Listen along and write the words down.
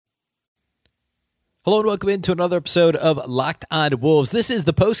Hello and welcome into another episode of Locked On Wolves. This is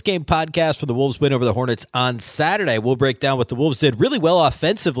the post-game podcast for the Wolves win over the Hornets on Saturday. We'll break down what the Wolves did really well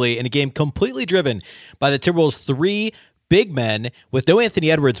offensively in a game completely driven by the Timberwolves' three big men with no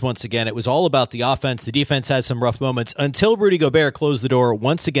Anthony Edwards once again. It was all about the offense. The defense had some rough moments until Rudy Gobert closed the door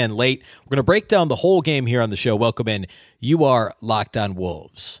once again late. We're going to break down the whole game here on the show. Welcome in. You are Locked On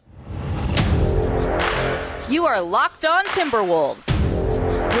Wolves. You are Locked On Timberwolves,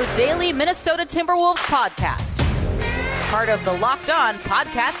 your daily Minnesota Timberwolves podcast. Part of the Locked On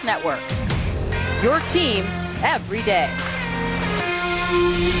Podcast Network. Your team every day.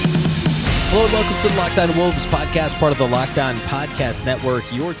 Hello and welcome to the Locked On Wolves podcast, part of the Locked On Podcast Network,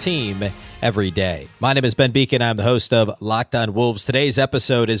 your team every day. My name is Ben Beacon. I'm the host of Locked On Wolves. Today's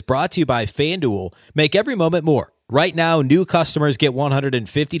episode is brought to you by FanDuel. Make every moment more. Right now, new customers get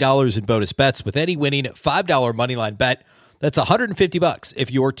 $150 in bonus bets with any winning $5 moneyline bet. That's $150 if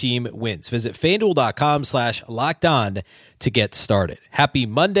your team wins. Visit FanDuel.com/LockedOn to get started. Happy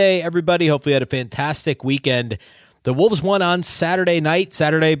Monday, everybody. Hopefully you had a fantastic weekend. The Wolves won on Saturday night,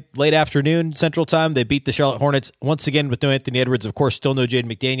 Saturday late afternoon, Central Time. They beat the Charlotte Hornets once again with no Anthony Edwards. Of course, still no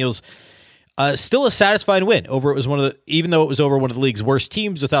Jaden McDaniels. Still a satisfying win even though it was over one of the league's worst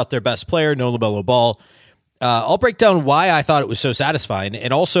teams without their best player, no LaMelo Ball. I'll break down why I thought it was so satisfying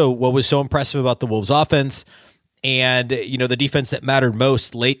and also what was so impressive about the Wolves offense and, the defense that mattered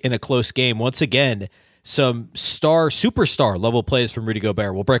most late in a close game. Once again, some superstar level plays from Rudy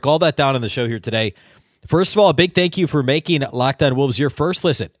Gobert. We'll break all that down on the show here today. First of all, a big thank you for making Locked On Wolves your first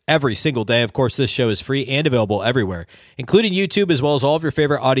listen every single day. Of course, this show is free and available everywhere, including YouTube, as well as all of your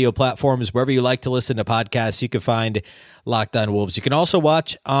favorite audio platforms. Wherever you like to listen to podcasts, you can find Locked On Wolves. You can also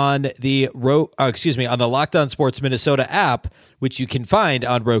watch on the Locked On Sports Minnesota app, which you can find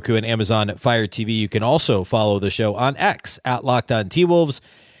on Roku and Amazon Fire TV. You can also follow the show on X at Locked On T-Wolves,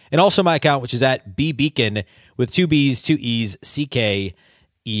 and also my account, which is at BBeacon with two B's, two E's, CKEN.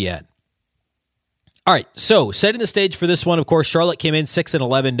 All right, so setting the stage for this one, of course, Charlotte came in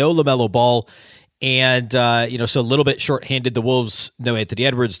 6-11, no LaMelo Ball, and so a little bit shorthanded. The Wolves, no Anthony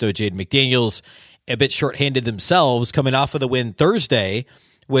Edwards, no Jaden McDaniels, a bit shorthanded themselves, coming off of the win Thursday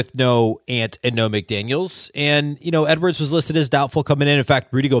with no Ant and no McDaniels. And Edwards was listed as doubtful coming in. In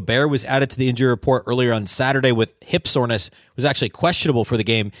fact, Rudy Gobert was added to the injury report earlier on Saturday with hip soreness. Was actually questionable for the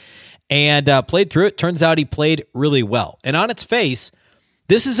game, and played through it. Turns out he played really well. And on its face,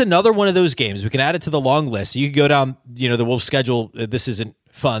 this is another one of those games. We can add it to the long list. You can go down, the Wolves schedule. This isn't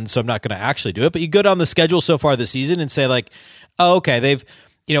fun, so I'm not going to actually do it. But you go down the schedule so far this season and say okay, they've,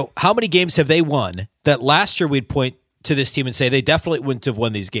 how many games have they won that last year we'd point to this team and say they definitely wouldn't have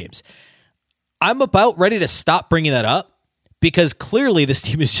won these games? I'm about ready to stop bringing that up because clearly this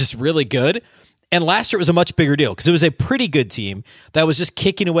team is just really good. And last year it was a much bigger deal because it was a pretty good team that was just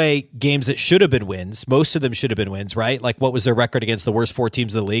kicking away games that should have been wins. Most of them should have been wins, right? Like what was their record against the worst four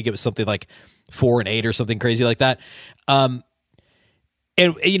teams in the league? It was something like 4-8 or something crazy like that. And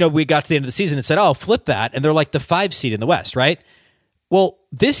we got to the end of the season and said, oh, flip that. And they're like the 5 seed in the West, right? Well,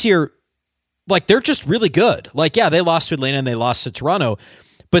 this year, they're just really good. They lost to Atlanta and they lost to Toronto.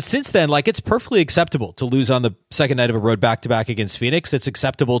 But since then, it's perfectly acceptable to lose on the second night of a road back-to-back against Phoenix. It's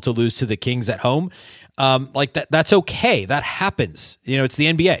acceptable to lose to the Kings at home. That's okay. That happens. It's the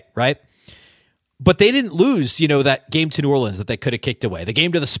NBA, right? But they didn't lose, that game to New Orleans that they could have kicked away. The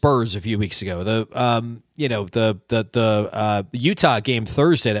game to the Spurs a few weeks ago. The Utah game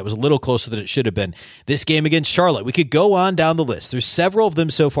Thursday that was a little closer than it should have been. This game against Charlotte. We could go on down the list. There's several of them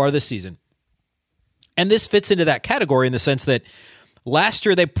so far this season. And this fits into that category in the sense that last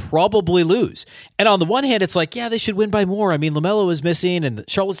year, they probably lose. And on the one hand, it's they should win by more. I mean, LaMelo is missing, and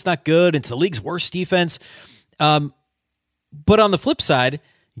Charlotte's not good. It's the league's worst defense. But on the flip side,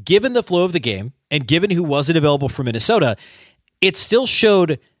 given the flow of the game, and given who wasn't available for Minnesota, it still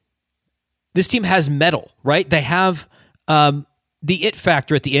showed this team has mettle, right? They have the it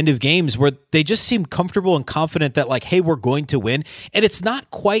factor at the end of games where they just seem comfortable and confident that hey, we're going to win. And it's not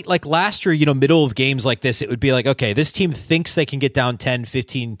quite like last year, middle of games like this, it would be okay, this team thinks they can get down 10,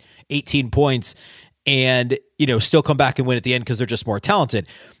 15, 18 points and, still come back and win at the end because they're just more talented.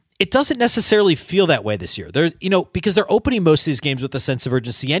 It doesn't necessarily feel that way this year. They're, because they're opening most of these games with a sense of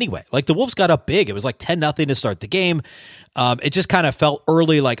urgency anyway. The Wolves got up big. It was 10-0 to start the game. It just kind of felt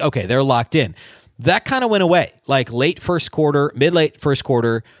early okay, they're locked in. That kind of went away, late first quarter, mid-late first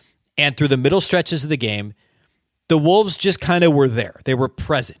quarter, and through the middle stretches of the game, the Wolves just kind of were there. They were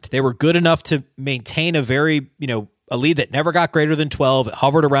present. They were good enough to maintain a very, a lead that never got greater than 12. It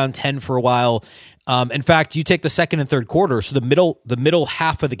hovered around 10 for a while. In fact, you take the second and third quarter, so the middle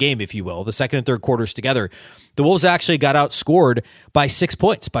half of the game, if you will, the second and third quarters together, the Wolves actually got outscored by 6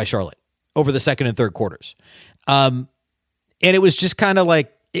 points by Charlotte. over the second and third quarters. And it was just kind of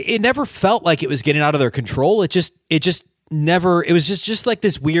like, it never felt like it was getting out of their control. It just never, it was just like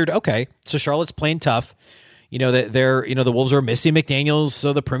this weird, okay, so Charlotte's playing tough. The Wolves are missing McDaniels,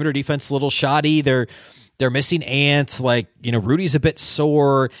 so the perimeter defense is a little shoddy. They're missing Ant, Rudy's a bit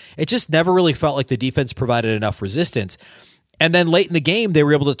sore. It just never really felt like the defense provided enough resistance. And then late in the game, they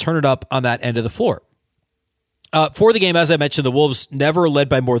were able to turn it up on that end of the floor. For the game, as I mentioned, the Wolves never led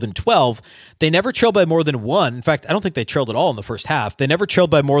by more than 12. They never trailed by more than 1. In fact, I don't think they trailed at all in the first half. They never trailed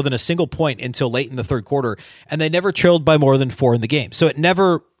by more than a single point until late in the third quarter, and they never trailed by more than 4 in the game. So it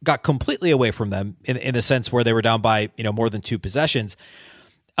never got completely away from them in the sense where they were down by more than 2 possessions.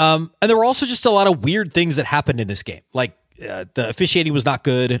 And there were also just a lot of weird things that happened in this game. The officiating was not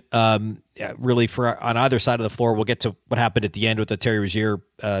good, really, on either side of the floor. We'll get to what happened at the end with the Terry Rozier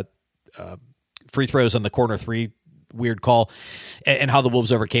free throws on the corner 3 weird call and how the Wolves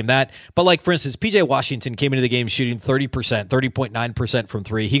overcame that. But for instance, PJ Washington came into the game shooting 30.9% from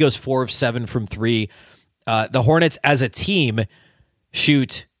 3. He goes 4 of 7 from 3. The Hornets as a team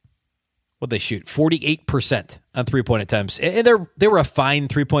shoot, 48% on 3-point attempts. And they were a fine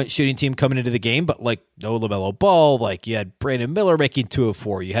 3-point shooting team coming into the game, but no LaMelo Ball. You had Brandon Miller making 2 of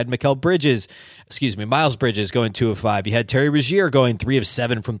 4. You had Miles Bridges going 2 of 5. You had Terry Rozier going 3 of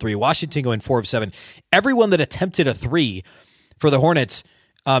 7 from 3. Washington going 4 of 7. Everyone that attempted a 3 for the Hornets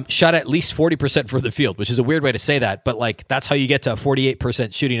shot at least 40% from the field, which is a weird way to say that, but that's how you get to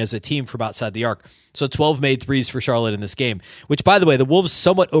 48% shooting as a team from outside the arc. So 12 made threes for Charlotte in this game, which, by the way, the Wolves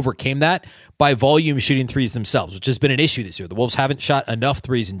somewhat overcame that by volume shooting threes themselves, which has been an issue this year. The Wolves haven't shot enough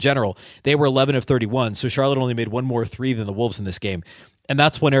threes in general. They were 11 of 31, so Charlotte only made 1 more 3 than the Wolves in this game. And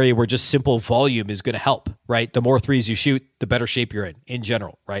that's one area where just simple volume is going to help, right? The more threes you shoot, the better shape you're in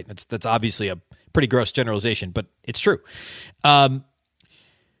general, right? That's obviously a pretty gross generalization, but it's true.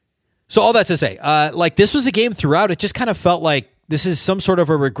 So all that to say, this was a game throughout. It just kind of felt like this is some sort of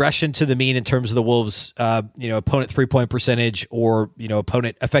a regression to the mean in terms of the Wolves, opponent 3-point percentage or,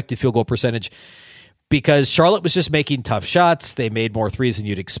 opponent effective field goal percentage, because Charlotte was just making tough shots. They made more threes than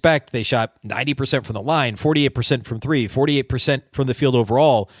you'd expect. They shot 90% from the line, 48% from 3, 48% from the field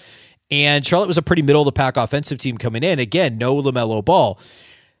overall. And Charlotte was a pretty middle of the pack offensive team coming in. Again, no LaMelo Ball.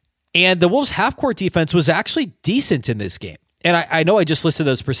 And the Wolves half-court defense was actually decent in this game. And I know I just listed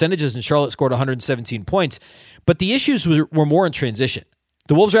those percentages, and Charlotte scored 117 points, but the issues were more in transition.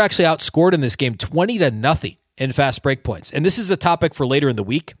 The Wolves are actually outscored in this game 20-0 in fast break points. And this is a topic for later in the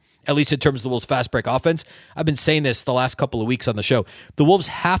week, at least in terms of the Wolves' fast break offense. I've been saying this the last couple of weeks on the show. The Wolves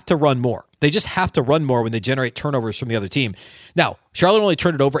have to run more. They just have to run more when they generate turnovers from the other team. Now, Charlotte only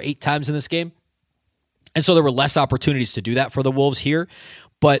turned it over 8 times in this game, and so there were less opportunities to do that for the Wolves here.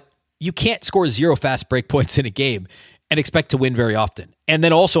 But you can't score 0 fast break points in a game and expect to win very often. And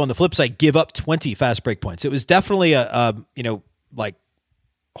then also on the flip side, give up 20 fast break points. It was definitely horror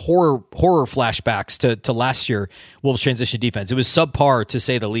flashbacks to last year Wolves transition defense. It was subpar to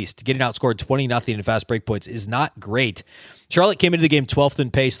say the least. Getting outscored 20-0 in fast break points is not great. Charlotte came into the game 12th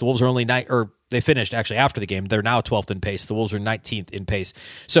in pace. The Wolves are only they finished actually after the game. They're now 12th in pace. The Wolves are 19th in pace.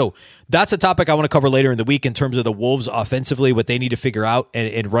 So that's a topic I want to cover later in the week in terms of the Wolves offensively, what they need to figure out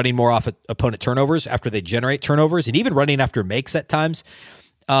and running more off opponent turnovers after they generate turnovers and even running after makes at times.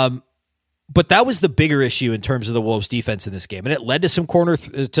 But that was the bigger issue in terms of the Wolves defense in this game. And it led to some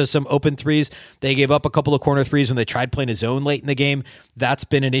to some open threes. They gave up a couple of corner threes when they tried playing a zone late in the game. That's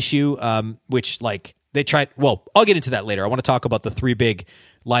been an issue, they tried. Well, I'll get into that later. I want to talk about the 3 big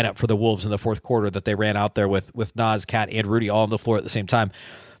lineup for the Wolves in the fourth quarter that they ran out there with Nas, Cat, and Rudy all on the floor at the same time.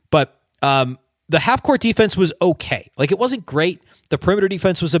 But the half-court defense was okay. It wasn't great. The perimeter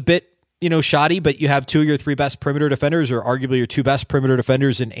defense was a bit, shoddy, but you have 2 of your 3 best perimeter defenders, or arguably your 2 best perimeter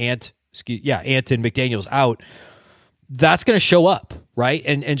defenders, and Ant and McDaniels out. That's going to show up, right?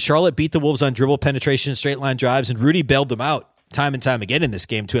 And Charlotte beat the Wolves on dribble penetration, straight line drives, and Rudy bailed them out time and time again in this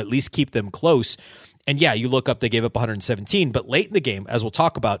game to at least keep them close. And yeah, you look up, they gave up 117, but late in the game, as we'll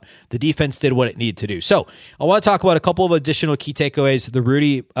talk about, the defense did what it needed to do. So I want to talk about a couple of additional key takeaways. The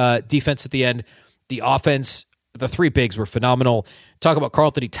Rudy defense at the end, the offense, the 3 bigs were phenomenal. Talk about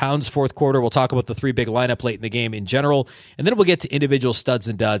Karl-Anthony Towns' fourth quarter. We'll talk about the 3 big lineup late in the game in general, and then we'll get to individual studs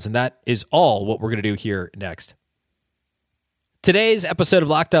and duds, and that is all what we're going to do here next. Today's episode of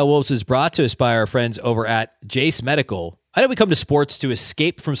Locked On Wolves is brought to us by our friends over at Jace Medical. I know we come to sports to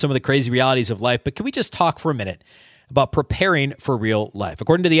escape from some of the crazy realities of life, but can we just talk for a minute about preparing for real life?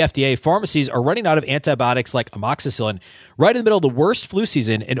 According to the FDA, pharmacies are running out of antibiotics like amoxicillin right in the middle of the worst flu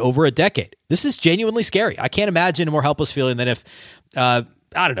season in over a decade. This is genuinely scary. I can't imagine a more helpless feeling than if,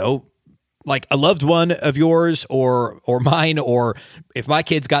 like a loved one of yours or mine, or if my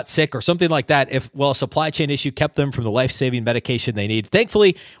kids got sick or something like that, if a supply chain issue kept them from the life-saving medication they need,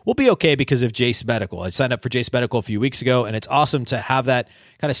 thankfully we'll be okay because of Jace Medical. I signed up for Jace Medical a few weeks ago, and it's awesome to have that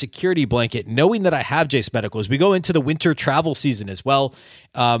kind of security blanket, knowing that I have Jace Medical as we go into the winter travel season as well.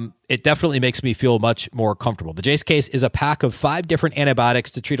 It definitely makes me feel much more comfortable. The Jace case is a pack of 5 different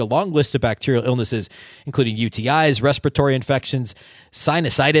antibiotics to treat a long list of bacterial illnesses, including UTIs, respiratory infections,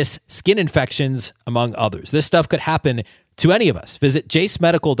 sinusitis, skin infections, among others. This stuff could happen to any of us. Visit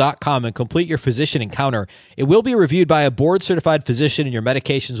jacemedical.com and complete your physician encounter. It will be reviewed by a board-certified physician, and your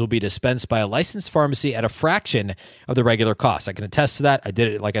medications will be dispensed by a licensed pharmacy at a fraction of the regular cost. I can attest to that. I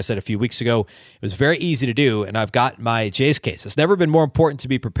did it, like I said, a few weeks ago. It was very easy to do, and I've got my Jace case. It's never been more important to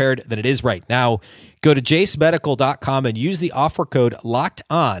be prepared than it is right now. Go to jacemedical.com and use the offer code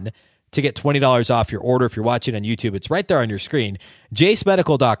LOCKEDON to get $20 off your order. If you're watching on YouTube, it's right there on your screen.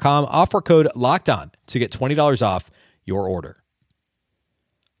 jacemedical.com, offer code LOCKEDON to get $20 off your order.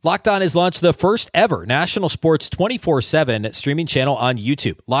 Locked On has launched the first ever national sports 24/7 streaming channel on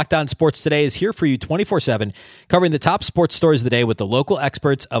YouTube. Locked On Sports Today is here for you 24/7, covering the top sports stories of the day with the local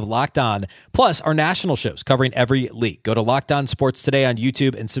experts of Locked On, plus our national shows covering every league. Go to Locked On Sports Today on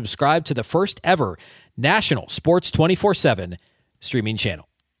YouTube and subscribe to the first ever national sports 24/7 streaming channel.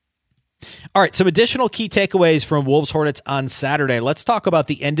 All right, some additional key takeaways from Wolves Hornets on Saturday. Let's talk about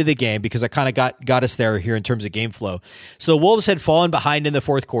the end of the game because I kind of got us there here in terms of game flow. So the Wolves had fallen behind in the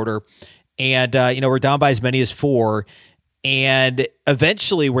fourth quarter, and we're down by as many as 4, and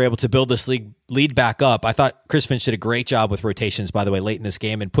eventually we're able to build this lead back up. I thought Chris Finch did a great job with rotations, by the way, late in this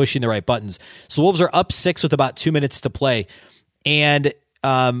game and pushing the right buttons. So Wolves are up 6 with about 2 minutes to play, and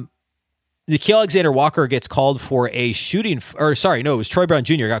Nickeil Alexander-Walker gets called for a it was Troy Brown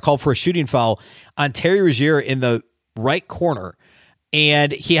Jr. got called for a shooting foul on Terry Rozier in the right corner,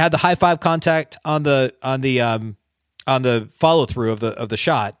 and he had the high five contact on the follow through of the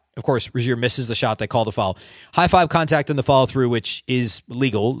shot. Of course, Rozier misses the shot. They call the foul. High five contact on the follow through, which is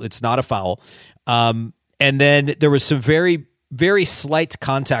legal. It's not a foul. And then there was some very, very slight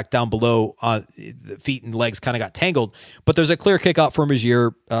contact down below. The feet and legs kind of got tangled, but there's a clear kick out from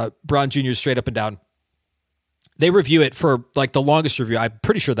Rozier. Brown Jr. straight up and down. They review it for like the longest review I'm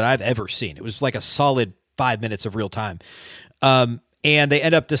pretty sure that I've ever seen. It was like a solid 5 minutes of real time. And they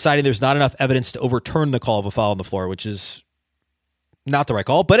end up deciding there's not enough evidence to overturn the call of a foul on the floor, which is not the right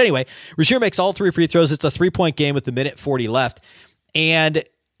call. But anyway, Rozier makes all 3 free throws. It's a 3-point game with 1:40 left. And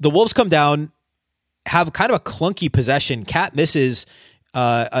the Wolves come down, have kind of a clunky possession. Cat misses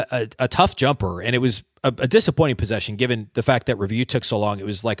a tough jumper, and it was a disappointing possession given the fact that review took so long. It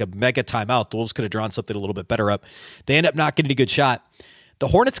was like a mega timeout. The Wolves could have drawn something a little bit better up. They end up not getting a good shot. The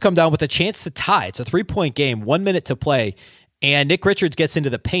Hornets come down with a chance to tie. It's a 3-point game, 1 minute to play, and Nick Richards gets into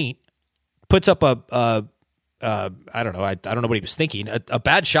the paint, puts up I don't know what he was thinking, a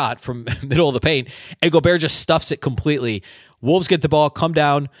bad shot from middle of the paint, and Gobert just stuffs it completely. Wolves get the ball, come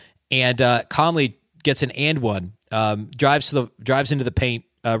down, and Conley gets an and one, drives into the paint,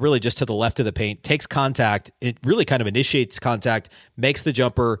 really just to the left of the paint, takes contact. It really kind of initiates contact, makes the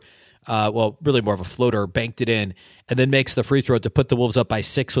jumper, really more of a floater, banked it in, and then makes the free throw to put the Wolves up by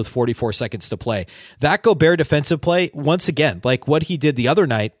 6 with 44 seconds to play. That Gobert defensive play, once again, like what he did the other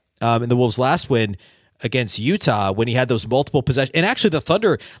night in the Wolves' last win against Utah when he had those multiple possessions. And actually the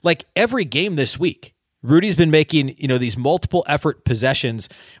Thunder, like every game this week, Rudy's been making, these multiple effort possessions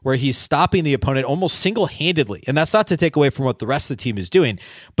where he's stopping the opponent almost single-handedly. And that's not to take away from what the rest of the team is doing,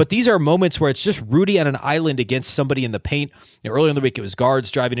 but these are moments where it's just Rudy on an island against somebody in the paint. Earlier in the week, it was guards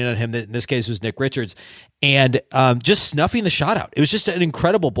driving in on him. In this case, it was Nick Richards. And just snuffing the shot out. It was just an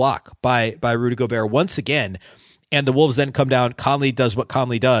incredible block by Rudy Gobert once again. And the Wolves then come down. Conley does what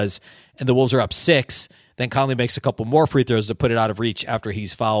Conley does, and the Wolves are up 6. Then Conley makes a couple more free throws to put it out of reach after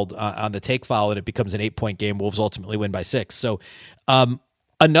he's fouled on the take foul, and it becomes an 8-point game. Wolves ultimately win by 6. So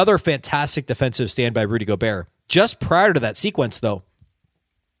another fantastic defensive stand by Rudy Gobert. Just prior to that sequence, though,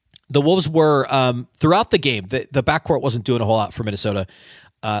 the Wolves were, throughout the game, the backcourt wasn't doing a whole lot for Minnesota.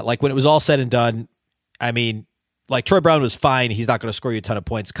 Like when it was all said and done, I mean, like Troy Brown was fine. He's not going to score you a ton of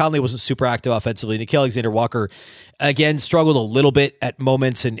points. Conley wasn't super active offensively. Nickeil Alexander-Walker, again, struggled a little bit at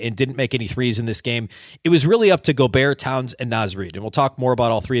moments and didn't make any threes in this game. It was really up to Gobert, Towns, and Naz Reid. And we'll talk more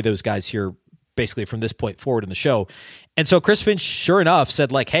about all 3 of those guys here basically from this point forward in the show. And so Chris Finch, sure enough,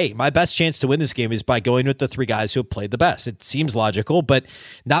 said like, hey, my best chance to win this game is by going with the 3 guys who have played the best. It seems logical, but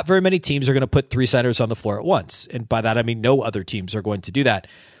not very many teams are going to put 3 centers on the floor at once. And by that, I mean no other teams are going to do that.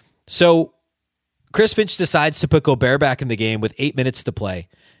 So Chris Finch decides to put Gobert back in the game with 8 minutes to play,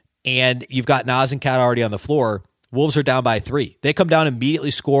 and you've got Naz and Cat already on the floor. Wolves are down by 3. They come down,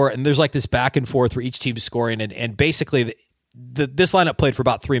 immediately score, and there's like this back and forth where each team's scoring, and basically this lineup played for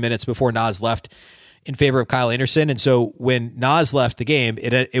about 3 minutes before Nas left in favor of Kyle Anderson. And so when Nas left the game,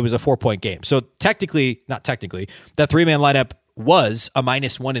 it was a 4-point game. So not technically, that 3-man lineup was a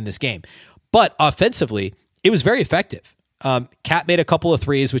 -1 in this game. But offensively, it was very effective. Cat made a couple of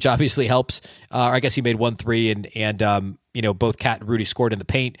threes, which obviously helps. Or I guess he made 1 3, and both Cat and Rudy scored in the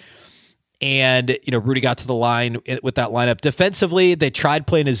paint. And, Rudy got to the line with that lineup. Defensively, they tried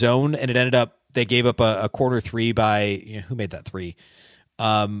playing a zone, and it ended up, they gave up a corner 3 by, who made that 3?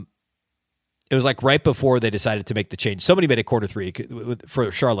 It was like right before they decided to make the change. Somebody made a corner 3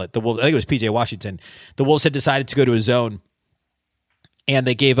 for Charlotte. The Wolves, I think it was PJ Washington. The Wolves had decided to go to a zone, and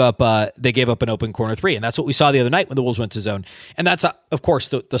they gave up an open corner 3, and that's what we saw the other night when the Wolves went to zone. And that's of course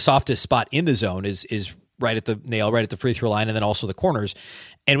the softest spot in the zone is right at the nail, right at the free throw line, and then also the corners.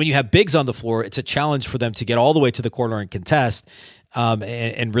 And when you have bigs on the floor, it's a challenge for them to get all the way to the corner and contest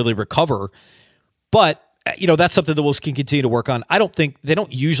and really recover. But that's something the Wolves can continue to work on. They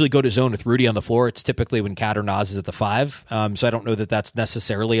don't usually go to zone with Rudy on the floor. It's typically when Cat or Nas is at the 5. So I don't know that that's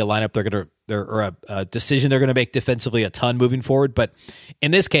necessarily a lineup or a decision they're going to make defensively a ton moving forward. But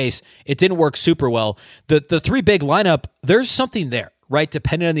in this case, it didn't work super well. The 3 big lineup, there's something there, right?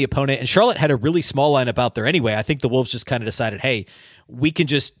 Depending on the opponent. And Charlotte had a really small lineup out there anyway. I think the Wolves just kind of decided, hey, we can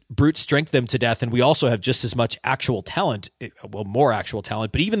just brute strength them to death, and we also have just as much actual talent, more actual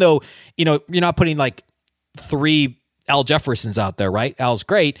talent. But even though, you're not putting like 3 Al Jeffersons out there, right? Al's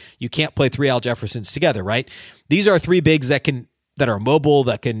great. You can't play 3 Al Jeffersons together, right? These are 3 bigs that are mobile,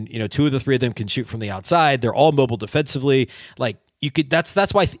 that can, 2 of the 3 of them can shoot from the outside. They're all mobile defensively. Like that's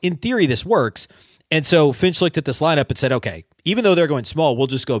why in theory this works. And so Finch looked at this lineup and said, okay, even though they're going small, we'll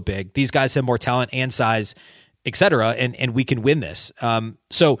just go big. These guys have more talent and size, et cetera, and we can win this.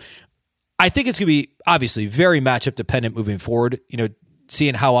 So I think it's going to be obviously very matchup dependent moving forward.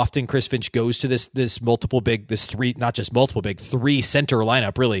 Seeing how often Chris Finch goes to this 3 center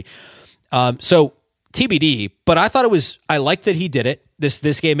lineup, really. So TBD, but I liked that he did it.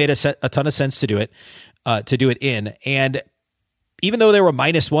 This game made a ton of sense to do it in. And even though they were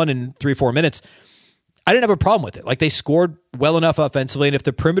 -1 in 3-4 minutes, I didn't have a problem with it. Like, they scored well enough offensively, and if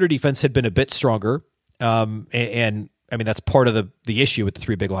the perimeter defense had been a bit stronger, and I mean, that's part of the issue with the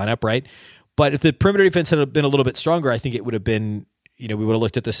 3 big lineup, right? But if the perimeter defense had been a little bit stronger, I think it would have been, we would have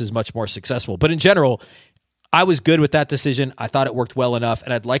looked at this as much more successful. But in general, I was good with that decision. I thought it worked well enough,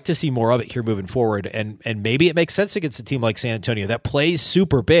 and I'd like to see more of it here moving forward. And maybe it makes sense against a team like San Antonio that plays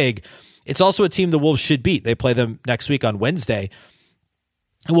super big. It's also a team the Wolves should beat. They play them next week on Wednesday.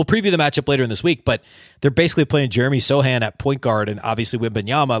 And we'll preview the matchup later in this week, but they're basically playing Jeremy Sohan at point guard and obviously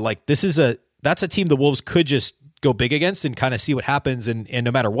Wembanyama. Like, that's a team the Wolves could just go big against and kind of see what happens. And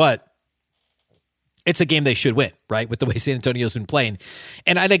no matter what, it's a game they should win, right? With the way San Antonio's been playing.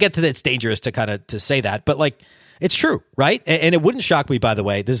 And I get that it's dangerous to say that, but like, it's true, right? And it wouldn't shock me, by the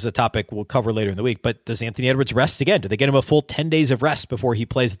way, this is a topic we'll cover later in the week, but does Anthony Edwards rest again? Do they get him a full 10 days of rest before he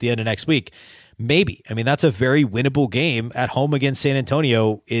plays at the end of next week? Maybe. I mean, that's a very winnable game at home against San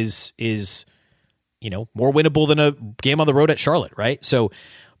Antonio is more winnable than a game on the road at Charlotte, right? So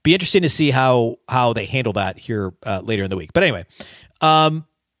be interesting to see how they handle that here later in the week. But anyway,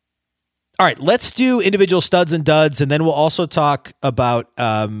 all right, let's do individual studs and duds, and then we'll also talk about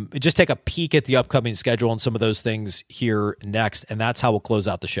just take a peek at the upcoming schedule and some of those things here next, and that's how we'll close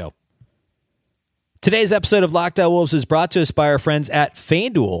out the show. Today's episode of Locked On Wolves is brought to us by our friends at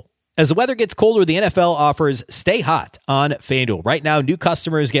FanDuel. As the weather gets colder, the NFL offers Stay Hot on FanDuel. Right now, new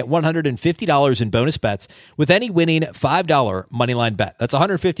customers get $150 in bonus bets with any winning $5 moneyline bet. That's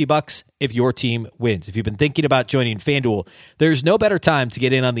 $150 if your team wins. If you've been thinking about joining FanDuel, there's no better time to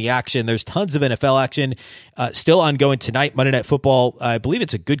get in on the action. There's tons of NFL action still ongoing tonight, Monday Night Football. I believe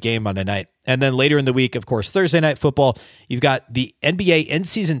it's a good game Monday night. And then later in the week, of course, Thursday Night Football. You've got the NBA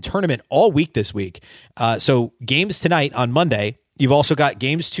end-season tournament all week this week. So games tonight on Monday. You've also got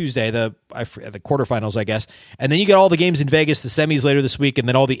games Tuesday, the quarterfinals, I guess. And then you get all the games in Vegas, the semis later this week, and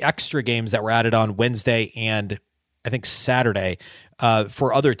then all the extra games that were added on Wednesday and I think Saturday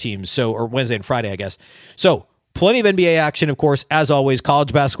for other teams. Or Wednesday and Friday, I guess. So plenty of NBA action, of course, as always.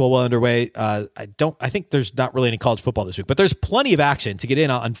 College basketball well underway. I think there's not really any college football this week, but there's plenty of action to get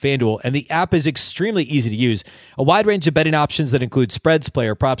in on FanDuel, and the app is extremely easy to use. A wide range of betting options that include spreads,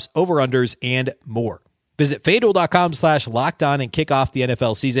 player props, over-unders, and more. Visit FanDuel.com/lockedon and kick off the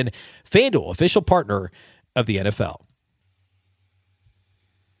NFL season. FanDuel, official partner of the NFL.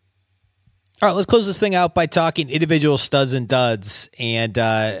 All right, let's close this thing out by talking individual studs and duds. And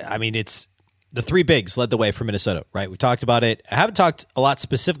I mean, it's the three bigs led the way for Minnesota, right? We talked about it. I haven't talked a lot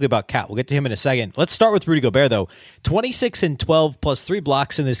specifically about Cat. We'll get to him in a second. Let's start with Rudy Gobert, though. 26 and 12 plus 3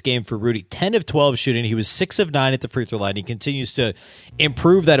 blocks in this game for Rudy. 10 of 12 shooting. He was 6 of 9 at the free throw line. He continues to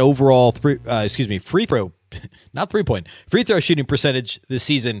improve that overall free throw, not 3-point, free throw shooting percentage this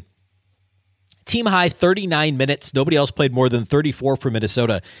season. Team high 39 minutes. Nobody else played more than 34 for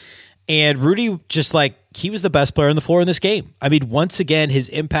Minnesota. And Rudy, just like, he was the best player on the floor in this game. I mean, once again, his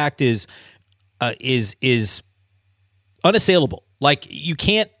impact is unassailable. Like, you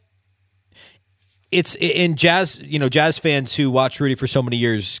can't. It's in Jazz. Jazz fans who watch Rudy for so many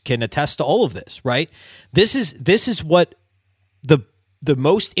years can attest to all of this, right? This is what the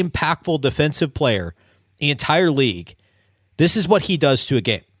most impactful defensive player in the entire league. This is what he does to a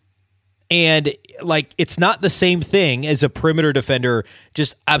game. And like, it's not the same thing as a perimeter defender,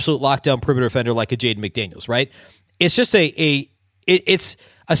 just absolute lockdown perimeter defender like a Jaden McDaniels, right? It's just it's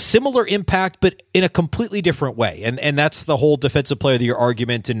a similar impact, but in a completely different way. And that's the whole defensive player of the year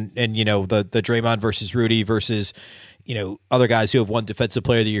argument, and the Draymond versus Rudy versus other guys who have won defensive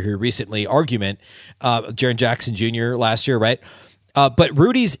player of the year here recently argument. Jaren Jackson Jr. last year, right? But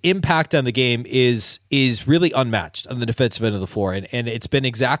Rudy's impact on the game is really unmatched on the defensive end of the floor. And it's been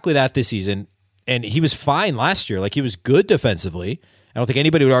exactly that this season. And he was fine last year. Like, he was good defensively. I don't think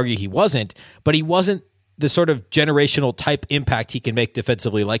anybody would argue he wasn't, but he wasn't the sort of generational type impact he can make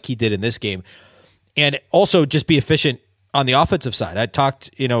defensively like he did in this game. And also just be efficient on the offensive side. I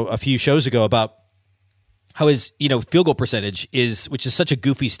talked, a few shows ago about how his, field goal percentage is, which is such a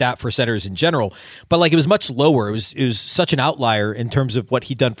goofy stat for centers in general, but like, it was much lower. It was such an outlier in terms of what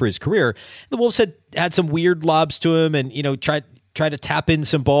he'd done for his career. The Wolves had some weird lobs to him, and tried to tap in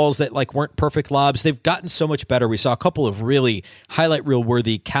some balls that like weren't perfect lobs. They've gotten so much better. We saw a couple of really highlight reel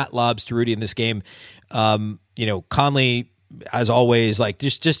worthy cat lobs to Rudy in this game. Conley, as always, like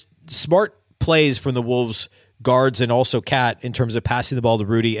just smart plays from the Wolves guards and also Cat in terms of passing the ball to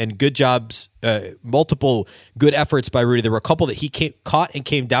Rudy, and good jobs, multiple good efforts by Rudy. There were a couple that he caught and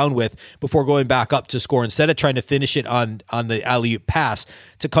came down with before going back up to score. Instead of trying to finish it on the alley-oop pass,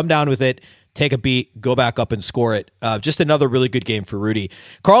 to come down with it, take a beat, go back up and score it. Just another really good game for Rudy.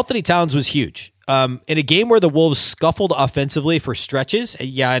 Karl-Anthony Towns was huge. In a game where the Wolves scuffled offensively for stretches,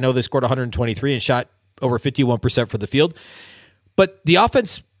 yeah, I know they scored 123 and shot over 51% for the field, but the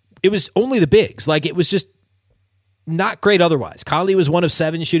offense, it was only the bigs. Like, it was just not great otherwise. Conley was 1 of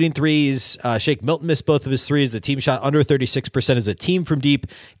 7 shooting threes. Shake Milton missed both of his threes. The team shot under 36% as a team from deep.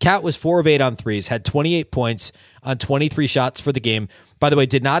 Cat was 4 of 8 on threes, had 28 points on 23 shots for the game. By the way,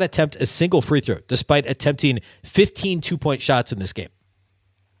 did not attempt a single free throw, despite attempting 15 2-point shots in this game.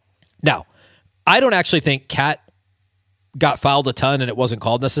 Now, I don't actually think Cat got fouled a ton and it wasn't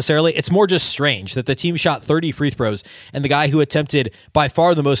called necessarily. It's more just strange that the team shot 30 free throws and the guy who attempted by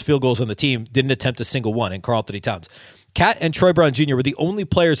far the most field goals on the team didn't attempt a single one, in Karl-Anthony Towns. Cat and Troy Brown Jr. were the only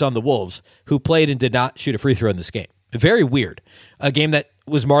players on the Wolves who played and did not shoot a free throw in this game. Very weird. A game that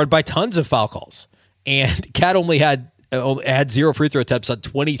was marred by tons of foul calls. And Cat only had 0 free throw attempts on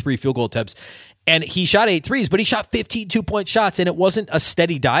 23 field goal attempts. And he shot 8 threes, but he shot 15 2-point shots, and it wasn't a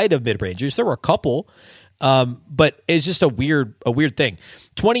steady diet of mid-rangers. There were a couple. But it's just a weird thing.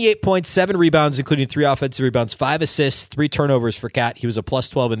 28 points, 7 rebounds, including 3 offensive rebounds, 5 assists, 3 turnovers for Cat. He was a plus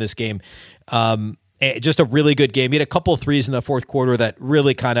 12 in this game. Just a really good game. He had a couple of threes in the fourth quarter that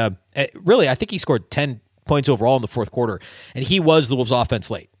really I think he scored 10 points overall in the fourth quarter. And he was the Wolves' offense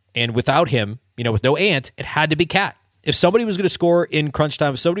late. And without him, with no Ant, it had to be Cat. If somebody was going to score in crunch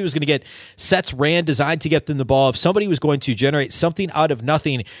time, if somebody was going to get sets ran designed to get them the ball, if somebody was going to generate something out of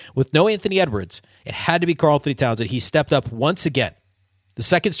nothing with no Anthony Edwards, it had to be Karl-Anthony Towns. And he stepped up once again. The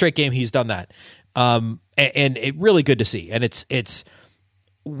second straight game he's done that. And it really good to see. And it's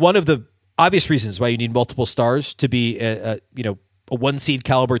one of the obvious reasons why you need multiple stars to be a 1-seed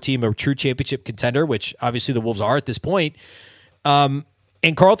caliber team, a true championship contender, which obviously the Wolves are at this point. And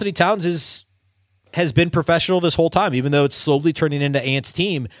Karl-Anthony Towns has been professional this whole time, even though it's slowly turning into Ant's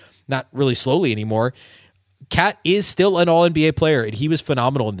team. Not really slowly anymore. Cat is still an all-NBA player, and he was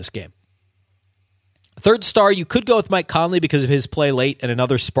phenomenal in this game. Third star, you could go with Mike Conley because of his play late and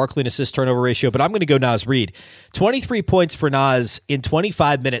another sparkling assist-turnover ratio, but I'm going to go Naz Reid. 23 points for Naz in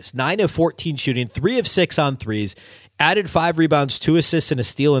 25 minutes, 9 of 14 shooting, 3 of 6 on threes, added 5 rebounds, 2 assists, and a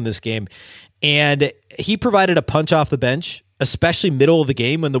steal in this game. And he provided a punch off the bench, especially middle of the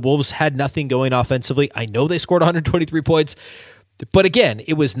game when the Wolves had nothing going offensively. I know they scored 123 points, but again,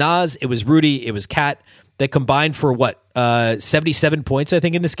 it was Naz, it was Rudy, it was Cat that combined for 77 points, I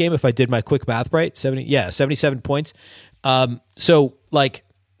think, in this game, if I did my quick math right. 77 points. So, like,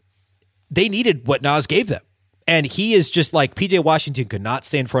 they needed what Naz gave them. And he is just like PJ Washington could not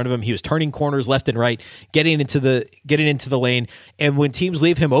stay in front of him. He was turning corners left and right, getting into the lane. And when teams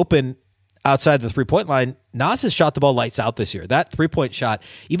leave him open outside the 3-point line, Naz has shot the ball lights out this year. That 3-point shot,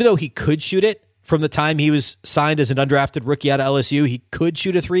 even though he could shoot it from the time he was signed as an undrafted rookie out of LSU, he could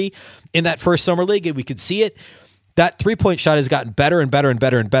shoot a 3 in that first summer league, and we could see it. That 3-point shot has gotten better and better and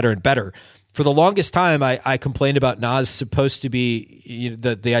better and better and better. For the longest time, I complained about Naz supposed to be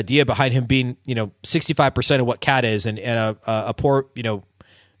the idea behind him being 65% of what Cat is, and a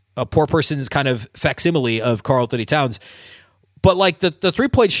poor person's kind of facsimile of Karl Anthony Towns. But like the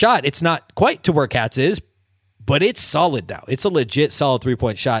 3-point shot, it's not quite to where Cat's is, but it's solid now. It's a legit solid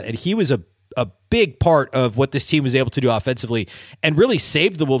 3-point shot, and he was a big part of what this team was able to do offensively, and really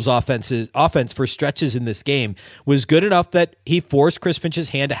saved the Wolves' offense for stretches in this game. Was good enough that he forced Chris Finch's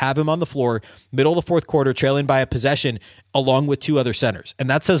hand to have him on the floor, middle of the fourth quarter, trailing by a possession, along with 2 other centers. And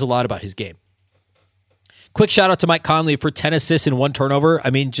that says a lot about his game. Quick shout out to Mike Conley for 10 assists and 1 turnover. I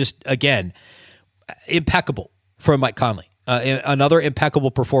mean, just again, impeccable from Mike Conley. Another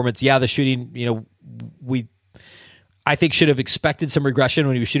impeccable performance. Yeah, the shooting, I think should have expected some regression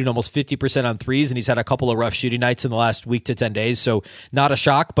when he was shooting almost 50% on threes, and he's had a couple of rough shooting nights in the last week to 10 days. So not a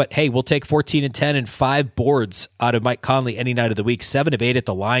shock, but hey, we'll take 14 and 10 and 5 boards out of Mike Conley any night of the week. 7 of 8 at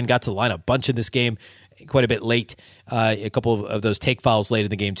the line, got to the line a bunch in this game, quite a bit late. A couple of those take fouls late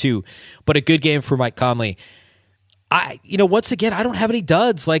in the game too, but a good game for Mike Conley. Once again, I don't have any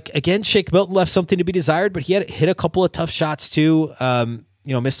duds. Like again, Shake Milton left something to be desired, but he had hit a couple of tough shots too.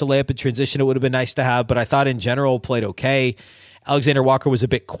 Missed a layup in transition. It would have been nice to have, but I thought in general played okay. Alexander Walker was a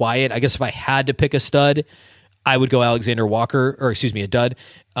bit quiet. I guess if I had to pick a stud, I would go Alexander Walker, a dud.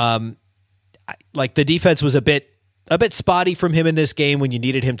 Like the defense was a bit spotty from him in this game when you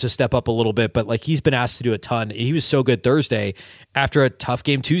needed him to step up a little bit, but like he's been asked to do a ton. He was so good Thursday after a tough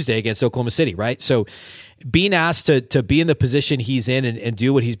game Tuesday against Oklahoma City, right? So being asked to be in the position he's in and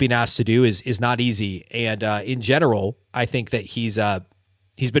do what he's being asked to do is not easy. And in general, I think that he's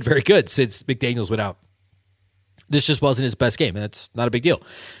been very good since McDaniels went out. This just wasn't his best game, and that's not a big deal.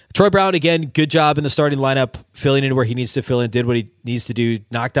 Troy Brown, again, good job in the starting lineup, filling in where he needs to fill in, did what he needs to do,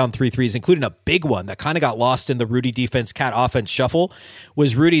 knocked down 3 threes, including a big one that kind of got lost in the Rudy defense, Cat offense shuffle,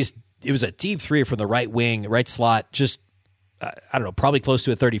 was Rudy's. It was a deep 3 from the right wing, right slot, just, probably close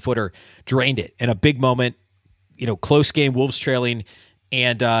to a 30-footer, drained it. And a big moment, close game, Wolves trailing,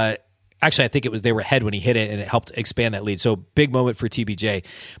 and actually, I think they were ahead when he hit it, and it helped expand that lead. So big moment for TBJ.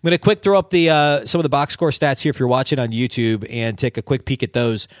 I'm going to quick throw up some of the box score stats here if you're watching on YouTube and take a quick peek at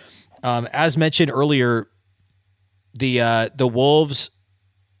those. As mentioned earlier, the Wolves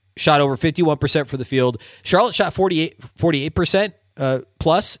shot over 51% for the field. Charlotte shot 48%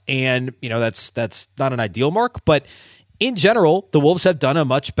 plus, and that's not an ideal mark, but in general, the Wolves have done a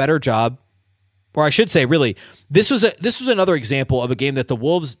much better job. Or I should say, really, this was another example of a game that the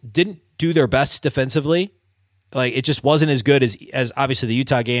Wolves didn't do their best defensively. Like it just wasn't as good as obviously the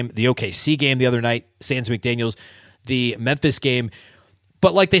Utah game, the OKC game the other night, sans McDaniels, the Memphis game.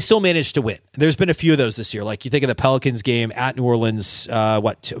 But like they still managed to win. There's been a few of those this year. Like you think of the Pelicans game at New Orleans,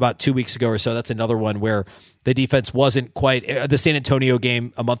 about 2 weeks ago or so. That's another one where the defense wasn't quite. The San Antonio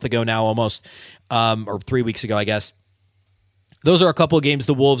game a month ago now, almost, or 3 weeks ago, I guess. Those are a couple of games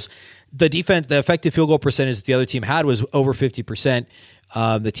the Wolves. The defense, the effective field goal percentage that the other team had was over 50%.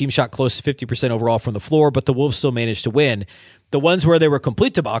 The team shot close to 50% overall from the floor, but the Wolves still managed to win. The ones where they were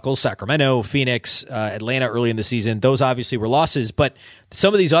complete debacles, Sacramento, Phoenix, Atlanta early in the season, those obviously were losses. But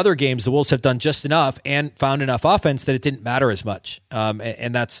some of these other games, the Wolves have done just enough and found enough offense that it didn't matter as much.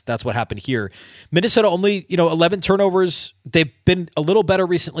 And that's what happened here. Minnesota only, 11 turnovers. They've been a little better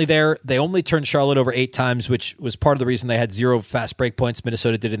recently there. They only turned Charlotte over 8 times, which was part of the reason they had 0 fast break points.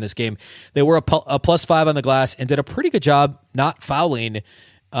 Minnesota did in this game. They were a +5 on the glass and did a pretty good job not fouling,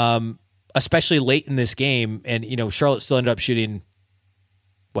 especially late in this game. And, Charlotte still ended up shooting,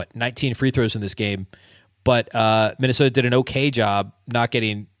 19 free throws in this game. But Minnesota did an okay job not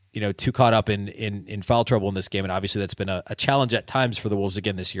getting, too caught up in foul trouble in this game. And obviously that's been a challenge at times for the Wolves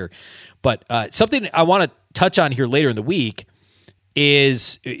again this year. But something I want to touch on here later in the week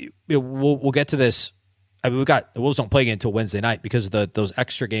is we'll get to this. I mean, the Wolves don't play again until Wednesday night because of those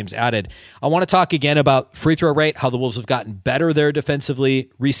extra games added. I want to talk again about free throw rate, how the Wolves have gotten better there defensively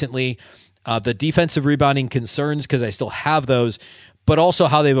recently, the defensive rebounding concerns, because I still have those, but also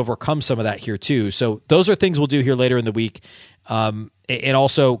how they've overcome some of that here too. So those are things we'll do here later in the week, and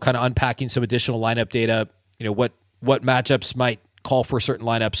also kind of unpacking some additional lineup data, what matchups might call for a certain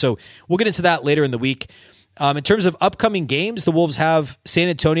lineup. So we'll get into that later in the week. In terms of upcoming games, the Wolves have San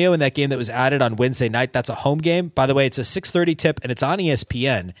Antonio in that game that was added on Wednesday night. That's a home game. By the way, it's a 6:30 tip, and it's on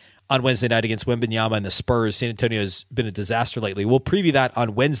ESPN on Wednesday night against Wembanyama and the Spurs. San Antonio has been a disaster lately. We'll preview that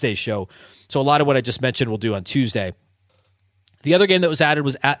on Wednesday's show. So a lot of what I just mentioned we'll do on Tuesday. The other game that was added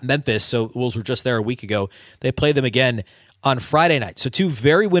was at Memphis. So the Wolves were just there a week ago. They play them again on Friday night. So two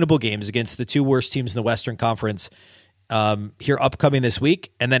very winnable games against the two worst teams in the Western Conference here upcoming this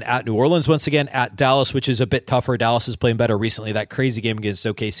week. And then at New Orleans once again, at Dallas, which is a bit tougher. Dallas is playing better recently. That crazy game against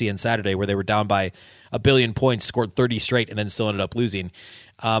OKC on Saturday where they were down by 1 billion points, scored 30 straight, and then still ended up losing.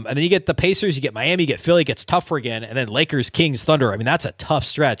 And then you get the Pacers, you get Miami, you get Philly, it gets tougher again. And then Lakers, Kings, Thunder. I mean, that's a tough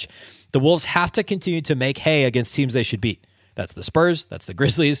stretch. The Wolves have to continue to make hay against teams they should beat. That's the Spurs. That's the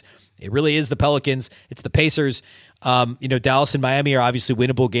Grizzlies. It really is the Pelicans. It's the Pacers. Dallas and Miami are obviously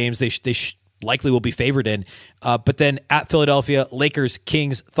winnable games. They likely will be favored in. But then at Philadelphia, Lakers,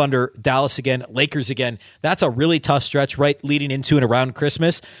 Kings, Thunder, Dallas again, Lakers again. That's a really tough stretch, right, leading into and around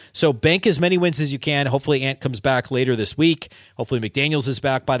Christmas. So bank as many wins as you can. Hopefully Ant comes back later this week. Hopefully McDaniels is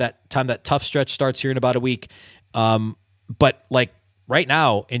back by that time that tough stretch starts here in about a week. But right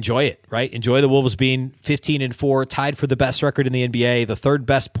now, enjoy it, right? Enjoy the Wolves being 15-4, tied for the best record in the NBA, the third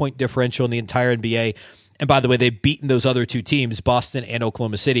best point differential in the entire NBA. And by the way, they've beaten those other two teams, Boston and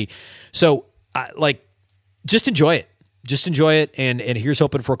Oklahoma City. So, just enjoy it. Just enjoy it. And here's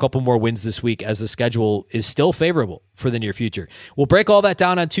hoping for a couple more wins this week as the schedule is still favorable for the near future. We'll break all that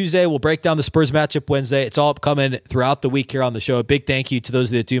down on Tuesday. We'll break down the Spurs matchup Wednesday. It's all upcoming throughout the week here on the show. A big thank you to those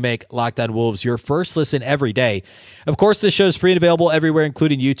that do make Locked On Wolves your first listen every day. Of course, this show is free and available everywhere,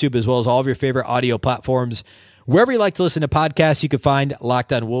 including YouTube, as well as all of your favorite audio platforms. Wherever you like to listen to podcasts, you can find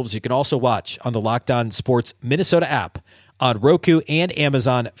Locked On Wolves. You can also watch on the Locked On Sports Minnesota app, on Roku and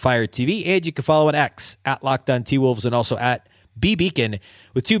Amazon Fire TV. And you can follow on X at Locked On T-Wolves and also at BBeacon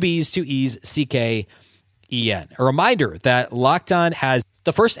with 2 B's, 2 E's, CKEN. A reminder that Locked On has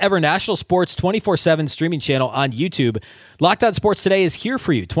the first ever national sports 24/7 streaming channel on YouTube. Locked On Sports Today is here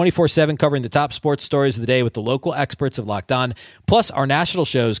for you 24/7, covering the top sports stories of the day with the local experts of Locked On, plus our national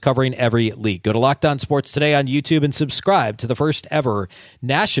shows covering every league. Go to Locked On Sports Today on YouTube and subscribe to the first ever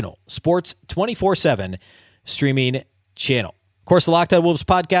national sports 24/7 streaming channel. Of course, the Locked On Wolves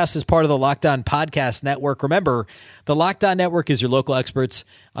podcast is part of the Locked On Podcast Network. Remember, the Locked On Network is your local experts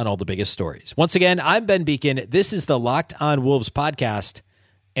on all the biggest stories. Once again, I'm Ben Beacon. This is the Locked On Wolves podcast,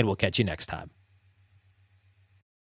 and we'll catch you next time.